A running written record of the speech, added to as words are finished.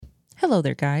Hello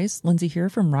there, guys. Lindsay here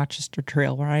from Rochester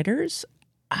Trail Riders.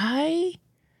 I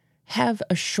have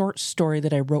a short story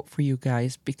that I wrote for you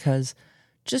guys because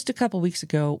just a couple weeks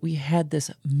ago, we had this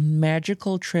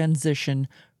magical transition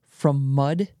from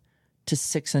mud to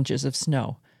 6 inches of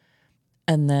snow.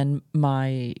 And then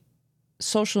my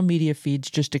social media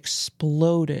feeds just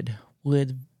exploded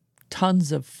with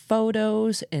tons of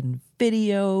photos and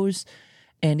videos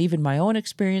and even my own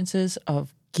experiences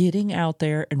of getting out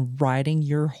there and riding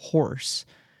your horse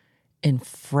in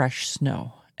fresh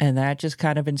snow. And that just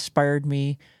kind of inspired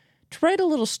me to write a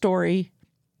little story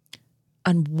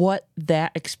on what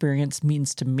that experience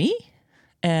means to me.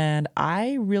 And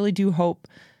I really do hope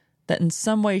that in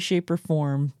some way, shape, or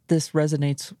form, this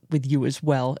resonates with you as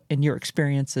well in your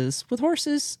experiences with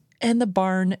horses and the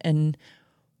barn and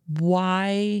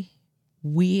why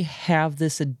we have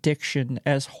this addiction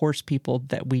as horse people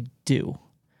that we do.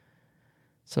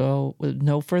 So with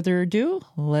no further ado,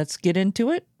 let's get into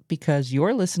it because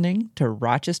you're listening to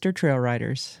Rochester Trail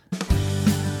Riders.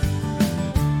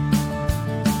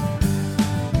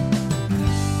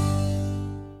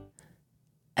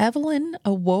 Evelyn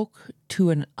awoke to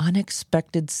an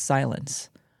unexpected silence,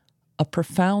 a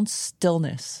profound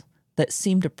stillness that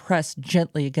seemed to press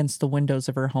gently against the windows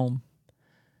of her home.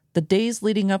 The days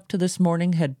leading up to this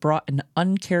morning had brought an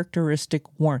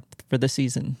uncharacteristic warmth for the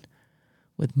season,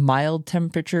 with mild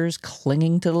temperatures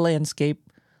clinging to the landscape,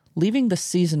 leaving the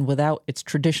season without its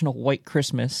traditional white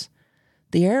Christmas.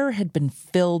 The air had been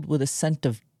filled with a scent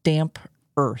of damp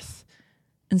earth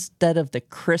instead of the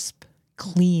crisp,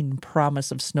 clean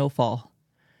promise of snowfall.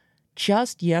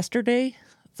 Just yesterday,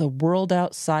 the world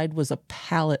outside was a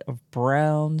palette of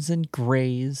browns and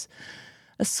grays,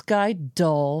 a sky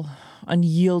dull,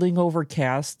 unyielding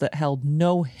overcast that held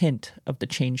no hint of the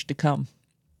change to come.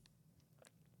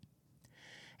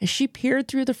 As she peered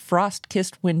through the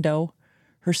frost-kissed window,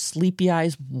 her sleepy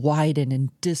eyes widened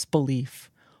in disbelief.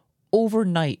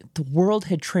 Overnight, the world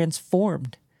had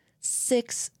transformed.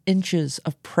 6 inches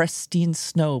of pristine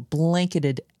snow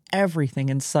blanketed everything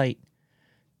in sight,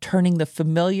 turning the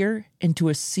familiar into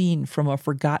a scene from a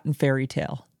forgotten fairy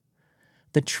tale.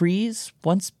 The trees,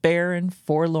 once bare and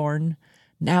forlorn,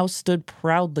 now stood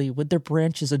proudly with their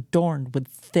branches adorned with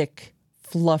thick,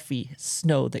 fluffy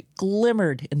snow that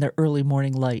glimmered in the early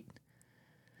morning light.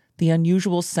 The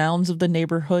unusual sounds of the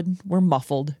neighborhood were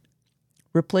muffled,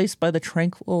 replaced by the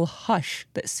tranquil hush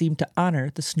that seemed to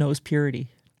honor the snow's purity.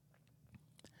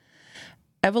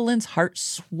 Evelyn's heart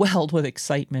swelled with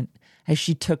excitement as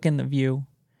she took in the view.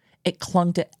 It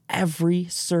clung to every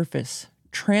surface,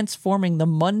 transforming the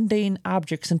mundane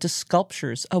objects into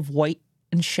sculptures of white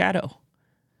and shadow.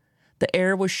 The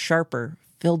air was sharper,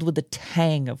 filled with the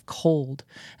tang of cold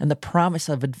and the promise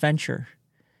of adventure.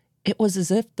 It was as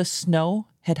if the snow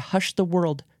had hushed the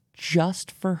world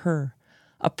just for her,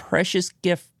 a precious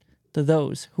gift to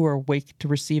those who are awake to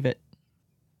receive it.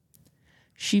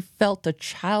 She felt a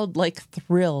childlike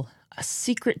thrill, a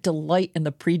secret delight in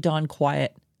the pre-dawn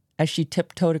quiet as she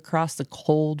tiptoed across the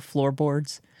cold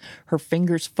floorboards, her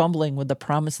fingers fumbling with the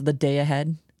promise of the day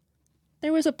ahead.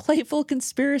 There was a playful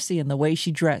conspiracy in the way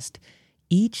she dressed,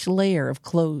 each layer of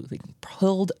clothing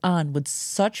pulled on with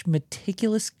such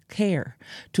meticulous care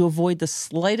to avoid the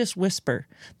slightest whisper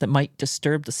that might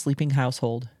disturb the sleeping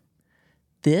household.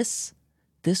 This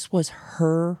was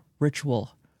her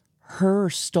ritual, her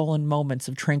stolen moments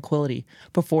of tranquility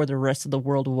before the rest of the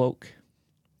world awoke.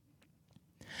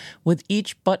 With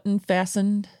each button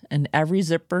fastened and every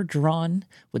zipper drawn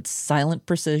with silent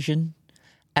precision,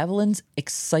 Evelyn's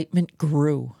excitement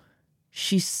grew.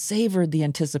 She savored the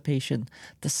anticipation,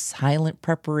 the silent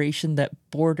preparation that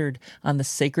bordered on the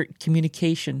sacred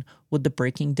communication with the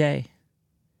breaking day.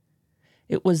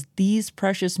 It was these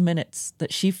precious minutes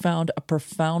that she found a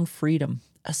profound freedom,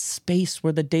 a space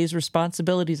where the day's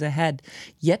responsibilities ahead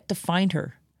yet to find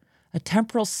her, a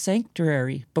temporal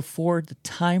sanctuary before the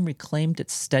time reclaimed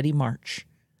its steady march.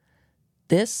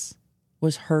 This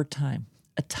was her time.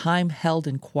 A time held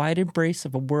in quiet embrace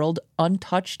of a world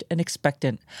untouched and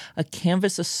expectant, a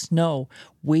canvas of snow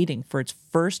waiting for its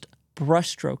first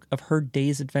brushstroke of her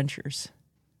day's adventures.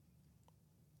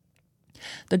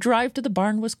 The drive to the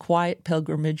barn was quiet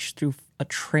pilgrimage through a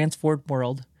transformed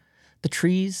world. The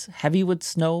trees, heavy with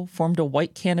snow, formed a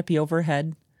white canopy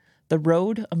overhead. The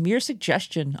road, a mere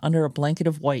suggestion under a blanket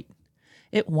of white.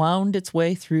 It wound its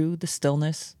way through the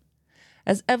stillness.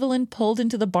 As Evelyn pulled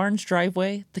into the barn's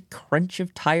driveway, the crunch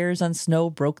of tires on snow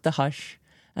broke the hush,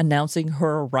 announcing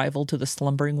her arrival to the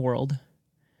slumbering world.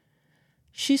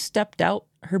 She stepped out,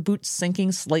 her boots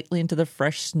sinking slightly into the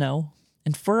fresh snow,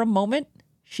 and for a moment,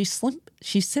 she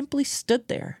simply stood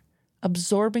there,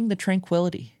 absorbing the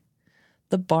tranquility.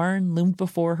 The barn loomed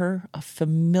before her, a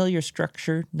familiar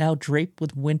structure now draped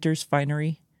with winter's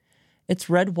finery, its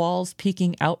red walls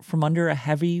peeking out from under a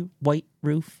heavy white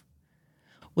roof.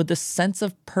 With a sense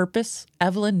of purpose,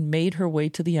 Evelyn made her way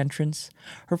to the entrance,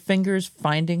 her fingers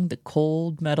finding the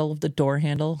cold metal of the door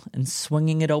handle and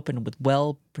swinging it open with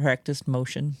well-practiced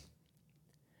motion.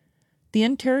 The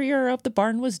interior of the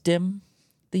barn was dim.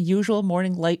 The usual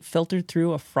morning light filtered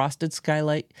through a frosted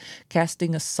skylight,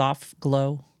 casting a soft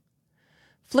glow.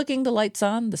 Flicking the lights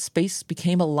on, the space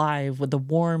became alive with the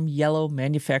warm, yellow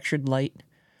manufactured light,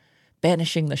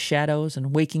 banishing the shadows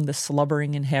and waking the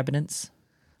slumbering inhabitants.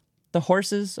 The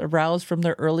horses, aroused from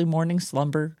their early morning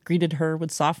slumber, greeted her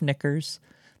with soft nickers,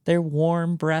 their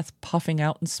warm breath puffing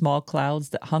out in small clouds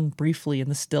that hung briefly in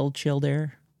the still, chilled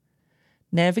air.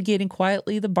 Navigating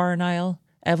quietly the barn aisle,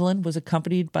 Evelyn was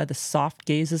accompanied by the soft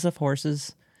gazes of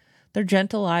horses. Their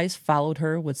gentle eyes followed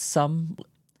her, with some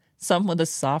with a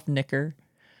soft nicker.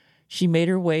 She made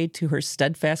her way to her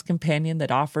steadfast companion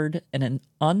that offered an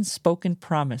unspoken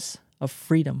promise of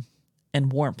freedom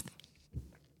and warmth.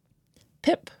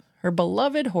 Pip, her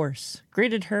beloved horse,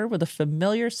 greeted her with a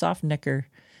familiar soft nicker,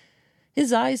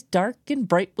 his eyes dark and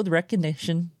bright with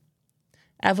recognition.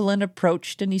 Evelyn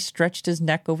approached, and he stretched his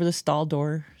neck over the stall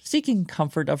door, seeking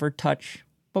comfort of her touch,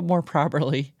 but more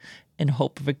properly, in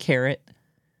hope of a carrot.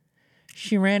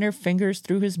 She ran her fingers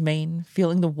through his mane,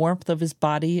 feeling the warmth of his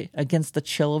body against the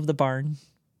chill of the barn.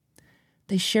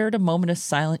 They shared a moment of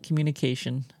silent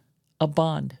communication, a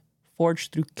bond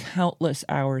forged through countless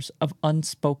hours of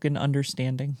unspoken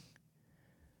understanding.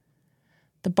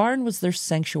 The barn was their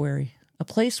sanctuary, a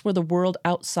place where the world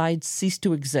outside ceased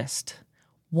to exist.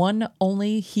 One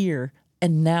only here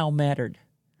and now mattered.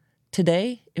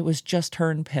 Today, it was just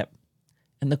her and Pip,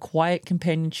 and the quiet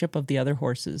companionship of the other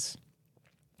horses.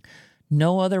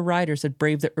 No other riders had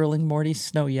braved the early morning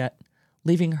snow yet,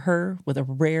 leaving her with a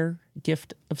rare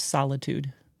gift of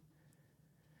solitude.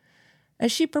 As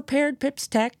she prepared Pip's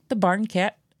tack, the barn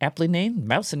cat, aptly named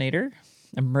Mousinator,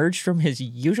 emerged from his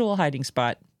usual hiding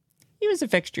spot. He was a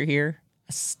fixture here,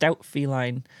 a stout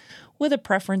feline, with a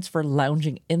preference for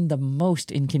lounging in the most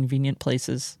inconvenient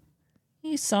places.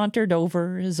 He sauntered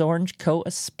over, his orange coat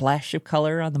a splash of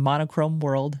color on the monochrome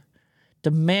world,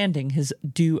 demanding his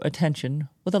due attention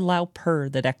with a loud purr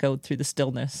that echoed through the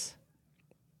stillness.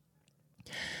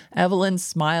 Evelyn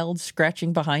smiled,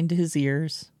 scratching behind his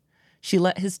ears. She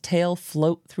let his tail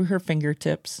float through her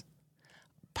fingertips,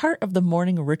 part of the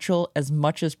morning ritual as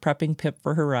much as prepping Pip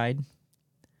for her ride.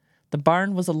 The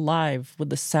barn was alive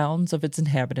with the sounds of its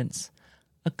inhabitants,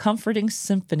 a comforting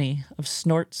symphony of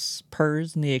snorts,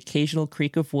 purrs, and the occasional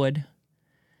creak of wood.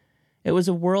 It was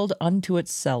a world unto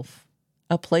itself,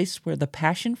 a place where the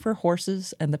passion for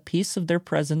horses and the peace of their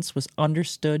presence was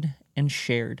understood and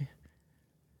shared.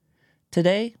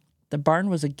 Today, the barn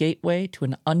was a gateway to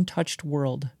an untouched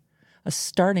world, a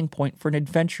starting point for an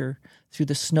adventure through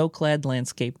the snow-clad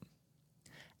landscape.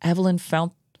 Evelyn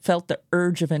felt the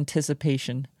urge of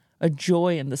anticipation, a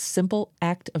joy in the simple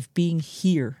act of being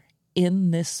here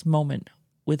in this moment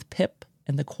with Pip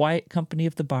and the quiet company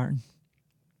of the barn.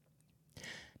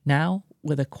 Now,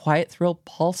 with a quiet thrill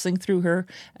pulsing through her,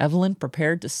 Evelyn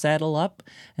prepared to saddle up,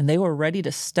 and they were ready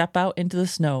to step out into the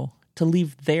snow to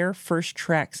leave their first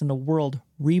tracks in a world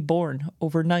reborn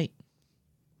overnight.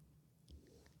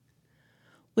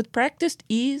 With practiced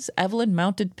ease, Evelyn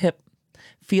mounted Pip,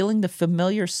 feeling the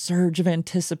familiar surge of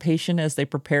anticipation as they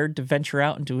prepared to venture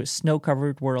out into a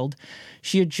snow-covered world.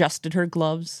 She adjusted her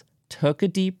gloves, took a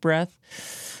deep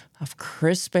breath of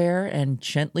crisp air, and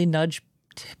gently nudged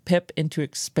Pip into an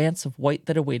expanse of white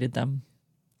that awaited them.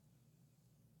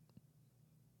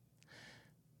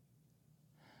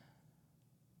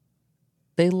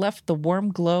 They left the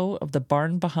warm glow of the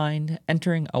barn behind,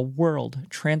 entering a world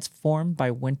transformed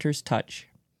by winter's touch.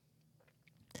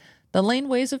 The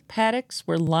laneways of paddocks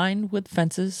were lined with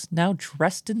fences, now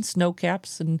dressed in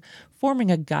snowcaps and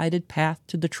forming a guided path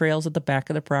to the trails at the back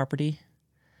of the property.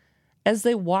 As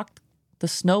they walked, the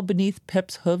snow beneath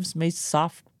Pip's hooves made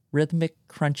soft, rhythmic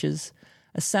crunches,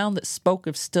 a sound that spoke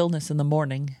of stillness in the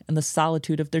morning and the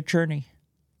solitude of their journey.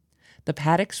 The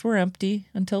paddocks were empty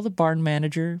until the barn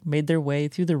manager made their way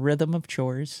through the rhythm of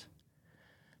chores.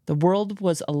 The world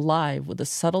was alive with the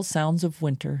subtle sounds of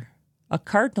winter. A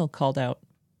cardinal called out,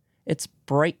 its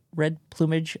bright red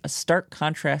plumage a stark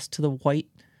contrast to the white,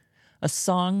 a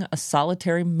song a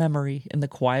solitary memory in the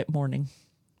quiet morning.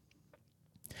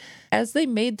 As they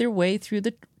made their way through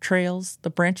the trails, the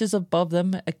branches above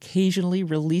them occasionally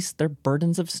released their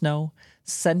burdens of snow,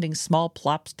 sending small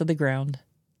plops to the ground,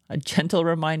 a gentle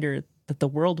reminder that the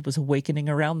world was awakening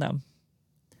around them.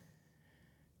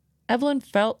 Evelyn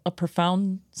felt a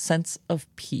profound sense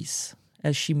of peace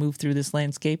as she moved through this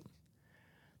landscape.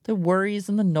 The worries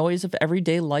and the noise of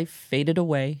everyday life faded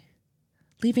away,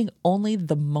 leaving only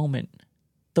the moment,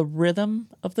 the rhythm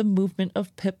of the movement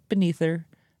of Pip beneath her,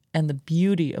 and the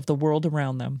beauty of the world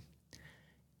around them.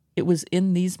 It was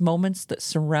in these moments that,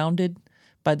 surrounded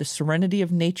by the serenity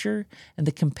of nature and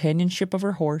the companionship of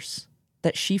her horse,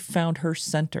 that she found her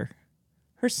center,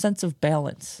 her sense of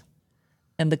balance,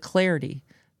 and the clarity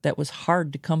that was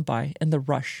hard to come by in the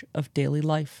rush of daily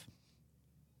life.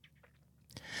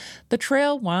 The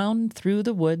trail wound through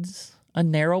the woods, a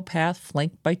narrow path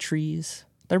flanked by trees,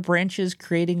 their branches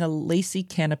creating a lacy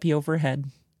canopy overhead.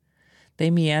 They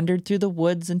meandered through the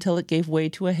woods until it gave way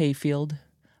to a hayfield,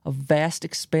 a vast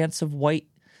expanse of white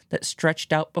that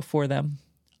stretched out before them,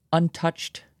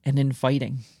 untouched and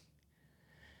inviting.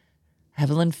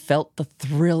 Evelyn felt the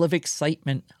thrill of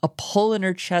excitement, a pull in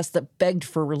her chest that begged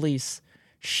for release.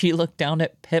 She looked down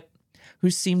at Pip, who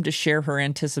seemed to share her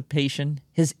anticipation,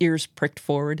 his ears pricked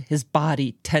forward, his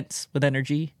body tense with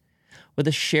energy. With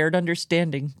a shared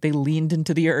understanding, they leaned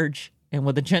into the urge, and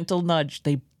with a gentle nudge,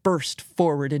 they burst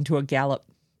forward into a gallop.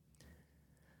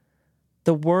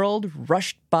 The world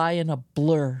rushed by in a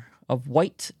blur of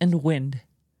white and wind.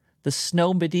 The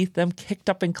snow beneath them kicked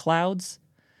up in clouds,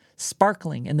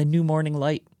 sparkling in the new morning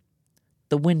light.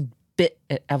 The wind bit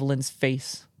at Evelyn's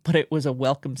face, but it was a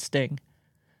welcome sting.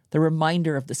 The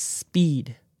reminder of the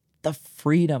speed, the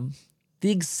freedom, the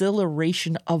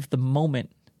exhilaration of the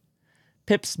moment.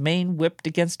 Pip's mane whipped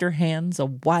against her hands, a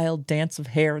wild dance of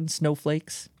hair and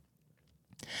snowflakes.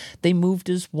 They moved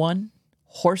as one,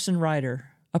 horse and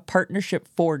rider, a partnership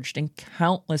forged in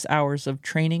countless hours of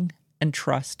training and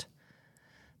trust.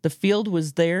 The field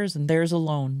was theirs and theirs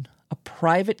alone, a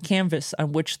private canvas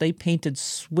on which they painted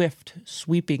swift,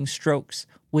 sweeping strokes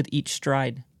with each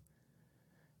stride.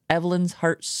 Evelyn's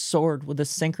heart soared with a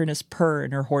synchronous purr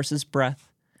in her horse's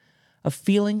breath, a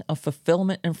feeling of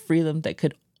fulfillment and freedom that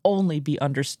could only be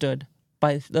understood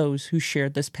by those who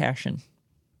shared this passion.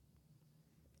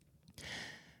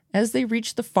 As they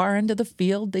reached the far end of the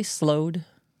field, they slowed,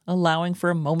 allowing for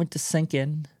a moment to sink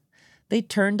in. They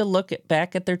turned to look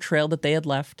back at their trail that they had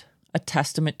left, a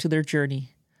testament to their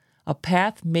journey, a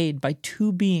path made by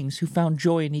two beings who found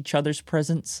joy in each other's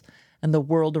presence and the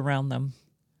world around them,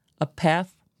 a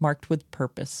path marked with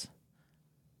purpose.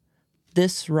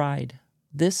 This ride,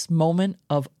 this moment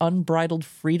of unbridled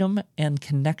freedom and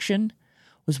connection,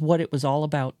 was what it was all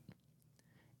about.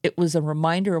 It was a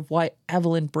reminder of why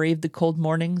Evelyn braved the cold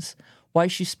mornings, why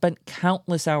she spent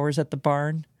countless hours at the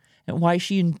barn, and why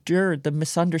she endured the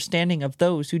misunderstanding of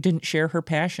those who didn't share her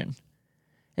passion.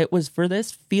 It was for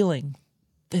this feeling,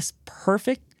 this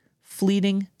perfect,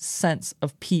 fleeting sense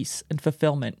of peace and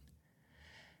fulfillment.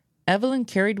 Evelyn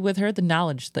carried with her the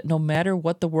knowledge that no matter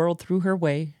what the world threw her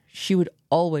way, she would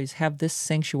always have this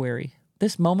sanctuary,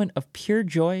 this moment of pure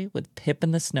joy with Pip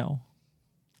in the snow.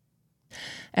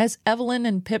 As Evelyn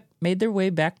and Pip made their way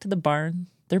back to the barn,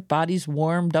 their bodies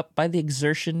warmed up by the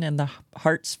exertion and the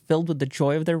hearts filled with the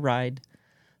joy of their ride,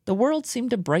 the world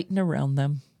seemed to brighten around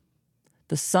them.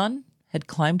 The sun had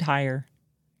climbed higher,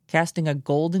 casting a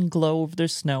golden glow over the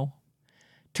snow,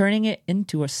 turning it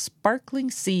into a sparkling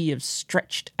sea of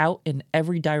stretched out in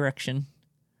every direction.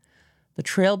 The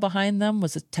trail behind them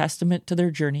was a testament to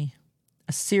their journey,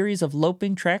 a series of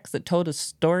loping tracks that told a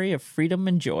story of freedom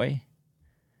and joy.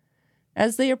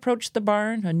 As they approached the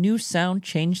barn, a new sound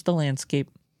changed the landscape.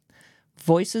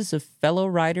 Voices of fellow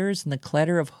riders and the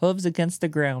clatter of hooves against the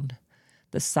ground.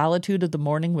 The solitude of the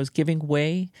morning was giving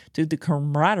way to the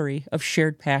camaraderie of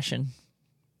shared passion.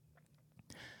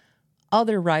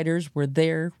 Other riders were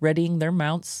there, readying their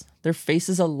mounts, their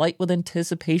faces alight with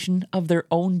anticipation of their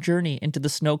own journey into the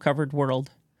snow-covered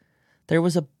world. There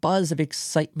was a buzz of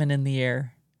excitement in the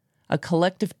air, a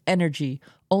collective energy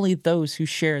only those who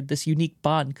shared this unique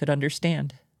bond could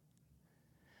understand.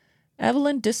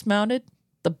 Evelyn dismounted.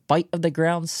 The bite of the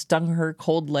ground stung her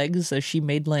cold legs as she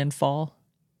made landfall.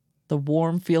 The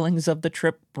warm feelings of the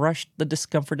trip brushed the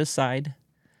discomfort aside.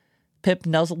 Pip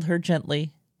nuzzled her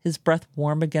gently, his breath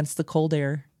warm against the cold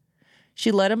air.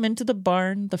 She led him into the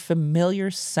barn, the familiar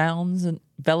sounds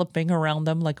enveloping around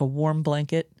them like a warm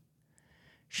blanket.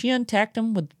 She untacked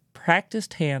him with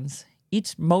practiced hands,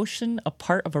 each motion a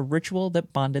part of a ritual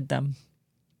that bonded them.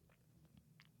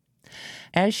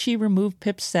 As she removed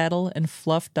Pip's saddle and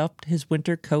fluffed up his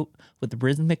winter coat with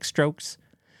rhythmic strokes,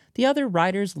 the other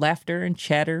riders' laughter and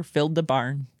chatter filled the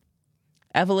barn.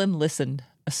 Evelyn listened,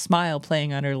 a smile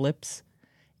playing on her lips,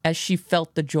 as she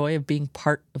felt the joy of being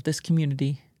part of this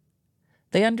community.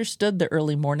 They understood the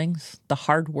early mornings, the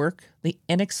hard work, the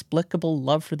inexplicable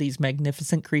love for these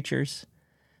magnificent creatures.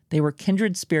 They were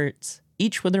kindred spirits,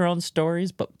 each with their own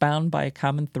stories, but bound by a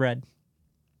common thread.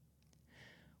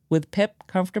 With Pip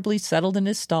comfortably settled in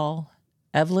his stall,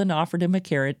 Evelyn offered him a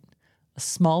carrot, a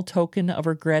small token of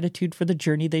her gratitude for the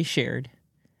journey they shared.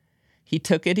 He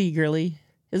took it eagerly,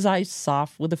 his eyes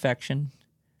soft with affection.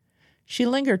 She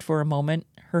lingered for a moment,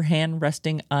 her hand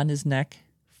resting on his neck,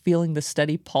 feeling the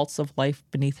steady pulse of life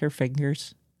beneath her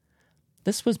fingers.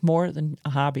 This was more than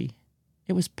a hobby.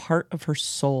 It was part of her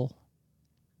soul.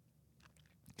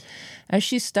 As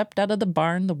she stepped out of the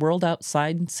barn, the world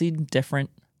outside seemed different.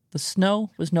 The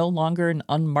snow was no longer an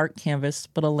unmarked canvas,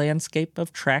 but a landscape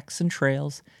of tracks and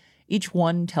trails, each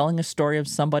one telling a story of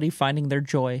somebody finding their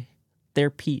joy, their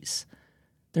peace,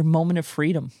 their moment of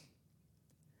freedom.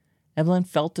 Evelyn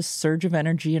felt a surge of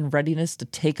energy and readiness to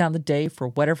take on the day for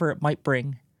whatever it might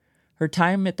bring. Her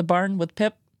time at the barn with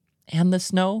Pip and the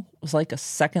snow was like a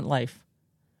second life,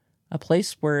 a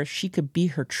place where she could be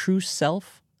her true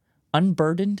self,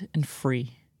 unburdened and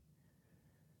free.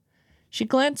 She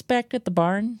glanced back at the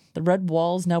barn, the red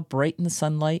walls now bright in the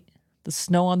sunlight, the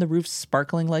snow on the roof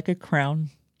sparkling like a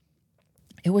crown.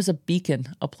 It was a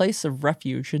beacon, a place of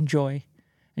refuge and joy,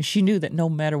 and she knew that no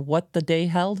matter what the day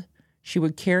held, she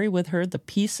would carry with her the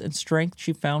peace and strength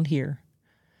she found here.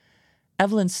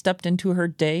 Evelyn stepped into her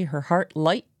day, her heart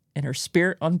light and her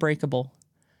spirit unbreakable.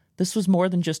 This was more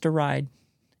than just a ride.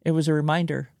 It was a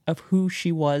reminder of who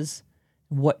she was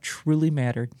and what truly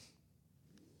mattered.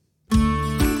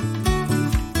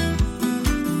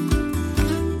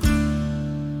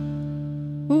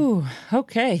 Ooh,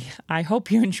 okay. I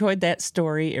hope you enjoyed that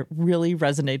story. It really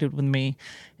resonated with me.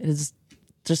 It is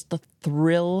just the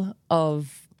thrill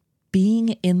of being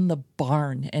in the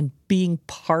barn and being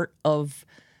part of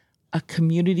a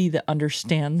community that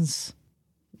understands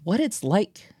what it's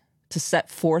like to set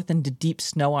forth into deep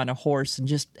snow on a horse and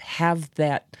just have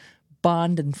that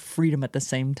bond and freedom at the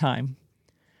same time.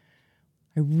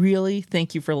 I really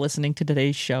thank you for listening to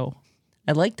today's show.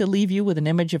 I'd like to leave you with an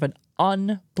image of an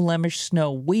unblemished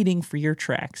snow waiting for your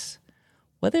tracks,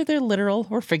 whether they're literal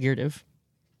or figurative.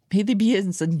 May they be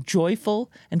as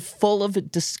joyful and full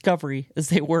of discovery as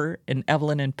they were in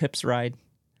Evelyn and Pip's ride.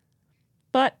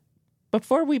 But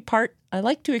before we part, I'd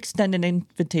like to extend an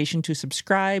invitation to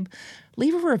subscribe,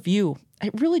 leave a review.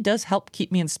 It really does help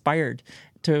keep me inspired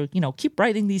to, keep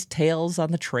writing these tales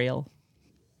on the trail.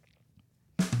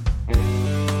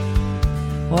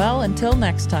 Well, until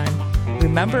next time,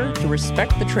 remember to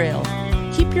respect the trail,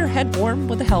 keep your head warm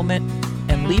with a helmet,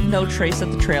 and leave no trace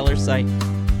at the trailer site.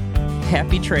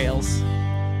 Happy trails.